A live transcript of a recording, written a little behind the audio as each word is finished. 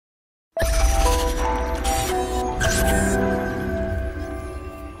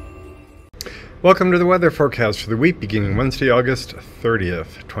Welcome to the weather forecast for the week beginning Wednesday, August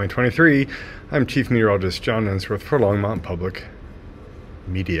 30th, 2023. I'm Chief Meteorologist John Ensworth for Longmont Public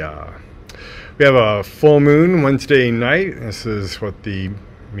Media. We have a full moon Wednesday night. This is what the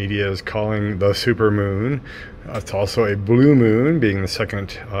media is calling the supermoon. It's also a blue moon, being the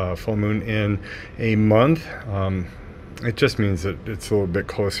second full moon in a month. It just means that it's a little bit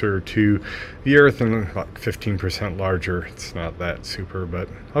closer to the Earth and about 15% larger. It's not that super, but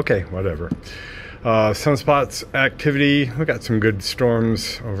okay, whatever. Sunspots activity. We got some good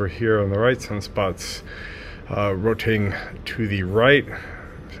storms over here on the right. Sunspots rotating to the right.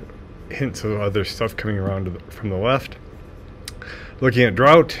 Hints of other stuff coming around from the left. Looking at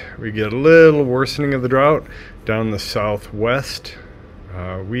drought, we get a little worsening of the drought down the southwest.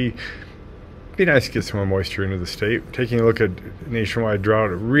 Be nice to get some more moisture into the state. Taking a look at nationwide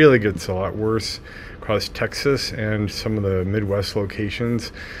drought, it really gets a lot worse across Texas and some of the Midwest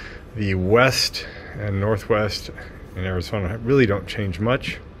locations. The west and northwest in Arizona really don't change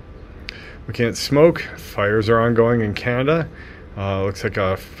much. Looking at smoke, fires are ongoing in Canada. Looks like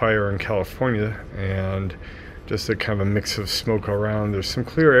a fire in California and just a kind of a mix of smoke around. There's some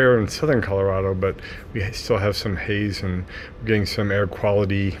clear air in southern Colorado, but we still have some haze and we're getting some air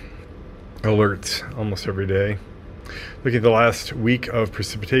quality alerts almost every day. Looking at the last week of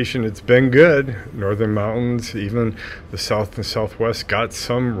precipitation, it's been good. Northern mountains, even the south and southwest got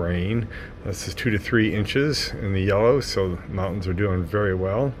some rain. That's 2 to 3 inches in the yellow, so the mountains are doing very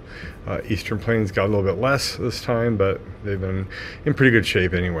well. Eastern plains got a little bit less this time, but they've been in pretty good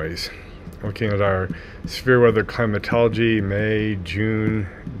shape anyways. Looking at our severe weather climatology, May, June,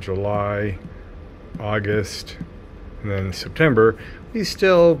 July, August, and then September, we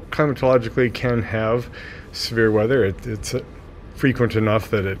still climatologically can have severe weather. It's frequent enough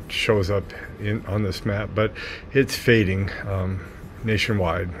that it shows up on this map, but it's fading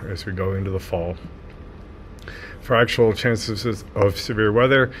nationwide as we go into the fall. For actual chances of severe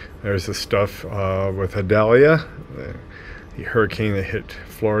weather, there's the stuff with Idalia, the hurricane that hit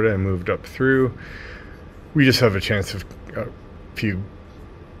Florida and moved up through. We just have a chance of a few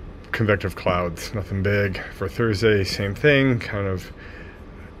convective clouds, nothing big. For Thursday, same thing, kind of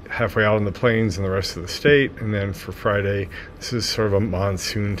halfway out in the plains and the rest of the state. And then for Friday, this is sort of a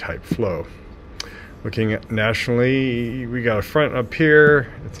monsoon type flow. Looking at nationally, we got a front up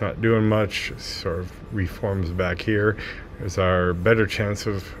here. It's not doing much, it sort of reforms back here. There's our better chance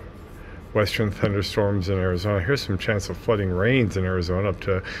of western thunderstorms in Arizona. Here's some chance of flooding rains in Arizona up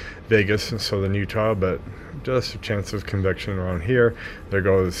to Vegas and southern Utah, but just a chance of convection around here. There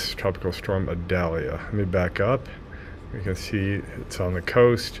goes Tropical Storm Idalia. Let me back up. You can see it's on the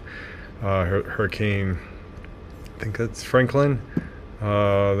coast. Hurricane, I think that's Franklin.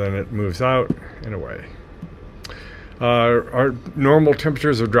 Then it moves out and away. Our normal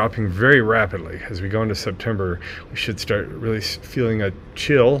temperatures are dropping very rapidly. As we go into September, we should start really feeling a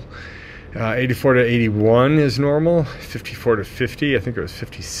chill. 84 to 81 is normal. 54 to 50. I think it was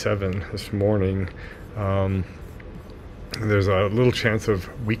 57 this morning. There's a little chance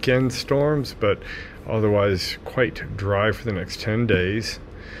of weekend storms, but otherwise quite dry for the next 10 days.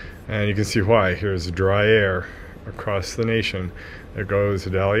 And you can see why. Here's dry air across the nation. There goes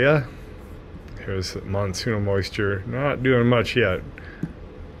Idalia. Here's monsoonal moisture. Not doing much yet.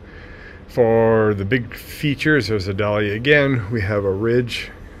 For the big features, there's Idalia again. We have a ridge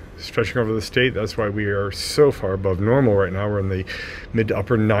stretching over the state. That's why we are so far above normal right now. We're in the mid to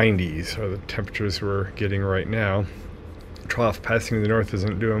upper 90s are the temperatures we're getting right now. Trough passing the north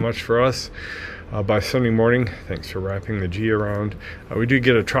isn't doing much for us. By Sunday morning, thanks for wrapping the G around, we do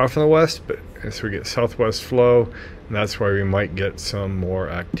get a trough in the west, but as we get southwest flow, and that's why we might get some more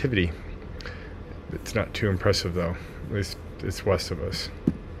activity. It's not too impressive though, at least it's west of us.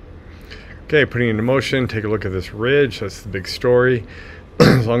 Okay, putting into motion, take a look at this ridge. That's the big story.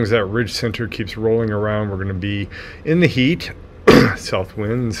 As long as that ridge center keeps rolling around, we're going to be in the heat. South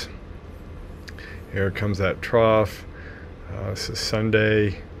winds. Here comes that trough. This is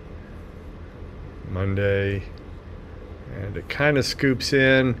Sunday, Monday, and it kind of scoops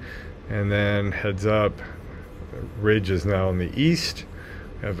in and then heads up. The ridge is now in the east.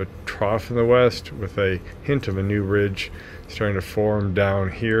 We have a trough in the west with a hint of a new ridge starting to form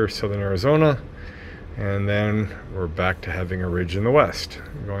down here, southern Arizona. And then we're back to having a ridge in the west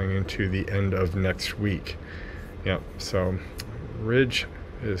going into the end of next week. Yep, so ridge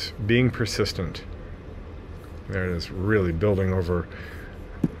is being persistent. There it is, really building over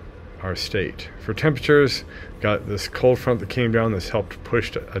our state. For temperatures, got this cold front that came down. This helped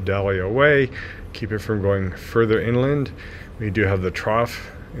push Idalia away, keep it from going further inland. We do have the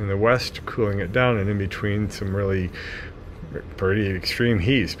trough in the west cooling it down, and in between some really pretty extreme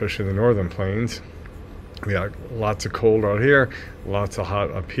heat, especially in the northern plains. We got lots of cold out here, lots of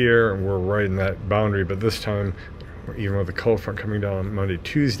hot up here, and we're right in that boundary. But this time, even with the cold front coming down on Monday,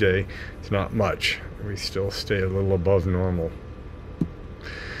 Tuesday, it's not much. We still stay a little above normal.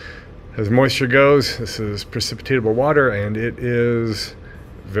 As moisture goes, this is precipitatable water, and it is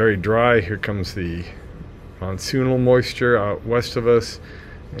very dry. Here comes the monsoonal moisture out west of us,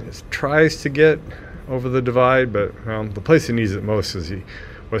 and it tries to get over the divide, but the place that needs it most is the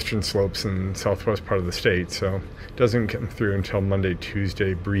western slopes and southwest part of the state, so it doesn't come through until Monday,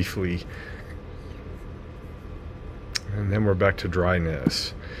 Tuesday briefly, and then we're back to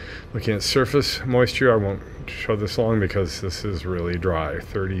dryness. Looking at surface moisture, I won't show this long because this is really dry.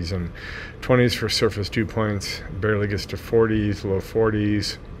 30s and 20s for surface dew points, barely gets to 40s, low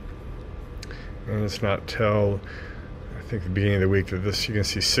 40s, and it's not till I think the beginning of the week that this you can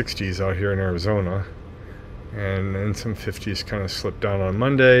see 60s out here in Arizona, and then some 50s kind of slip down on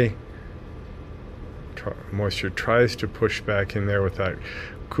Monday. Moisture tries to push back in there with that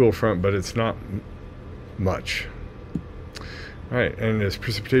cool front, but it's not much. All right, and as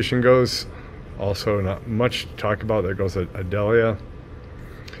precipitation goes, also not much to talk about. There goes Adelia.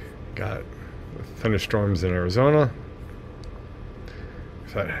 Got thunderstorms in Arizona.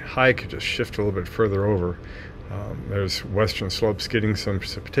 That high could just shift a little bit further over. There's western slopes getting some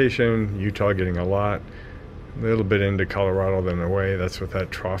precipitation, Utah getting a lot, a little bit into Colorado, then away. That's with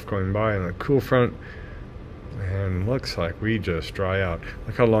that trough going by and the cool front. And looks like we just dry out.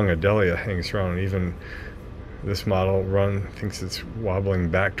 Look how long Adelia hangs around. Even this model thinks it's wobbling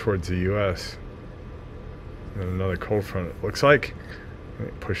back towards the U.S. And another cold front, it looks like, and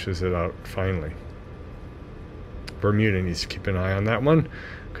it pushes it out finally. Bermuda needs to keep an eye on that one.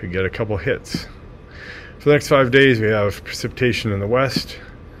 Could get a couple hits. For the next 5 days, we have precipitation in the west.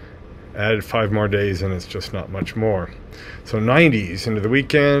 Added 5 more days, and it's just not much more. So 90s into the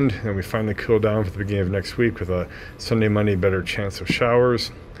weekend, and we finally cool down for the beginning of next week with a Sunday, Monday better chance of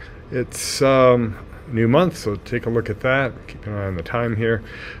showers. It's new month, so take a look at that. Keep an eye on the time here.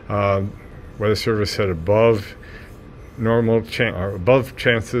 Weather Service said above normal or above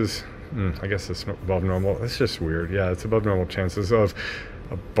chances. I guess it's above normal. It's just weird. Yeah, it's above normal chances of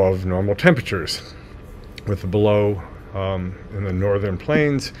above normal temperatures. With the below in the northern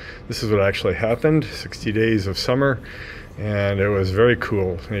plains, this is what actually happened. 60 days of summer, and it was very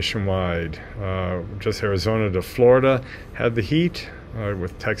cool nationwide. Just Arizona to Florida had the heat,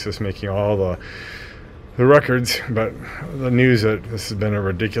 with Texas making all the records, but the news that this has been a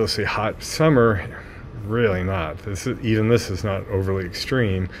ridiculously hot summer, really not. This is not overly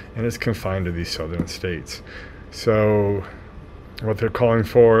extreme, and it's confined to these southern states. So what they're calling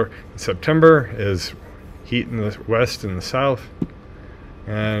for in September is heat in the west and the south,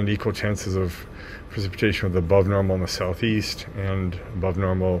 and equal chances of precipitation with above normal in the southeast and above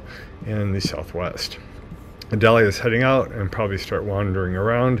normal in the southwest. Adelia is heading out and probably start wandering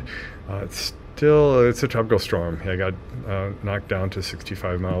around. It's a tropical storm. I got knocked down to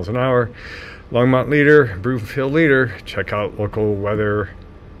 65 miles an hour. Longmont leader, Broomfield leader. Check out local weather.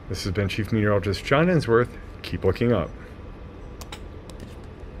 This has been Chief Meteorologist John Ensworth. Keep looking up.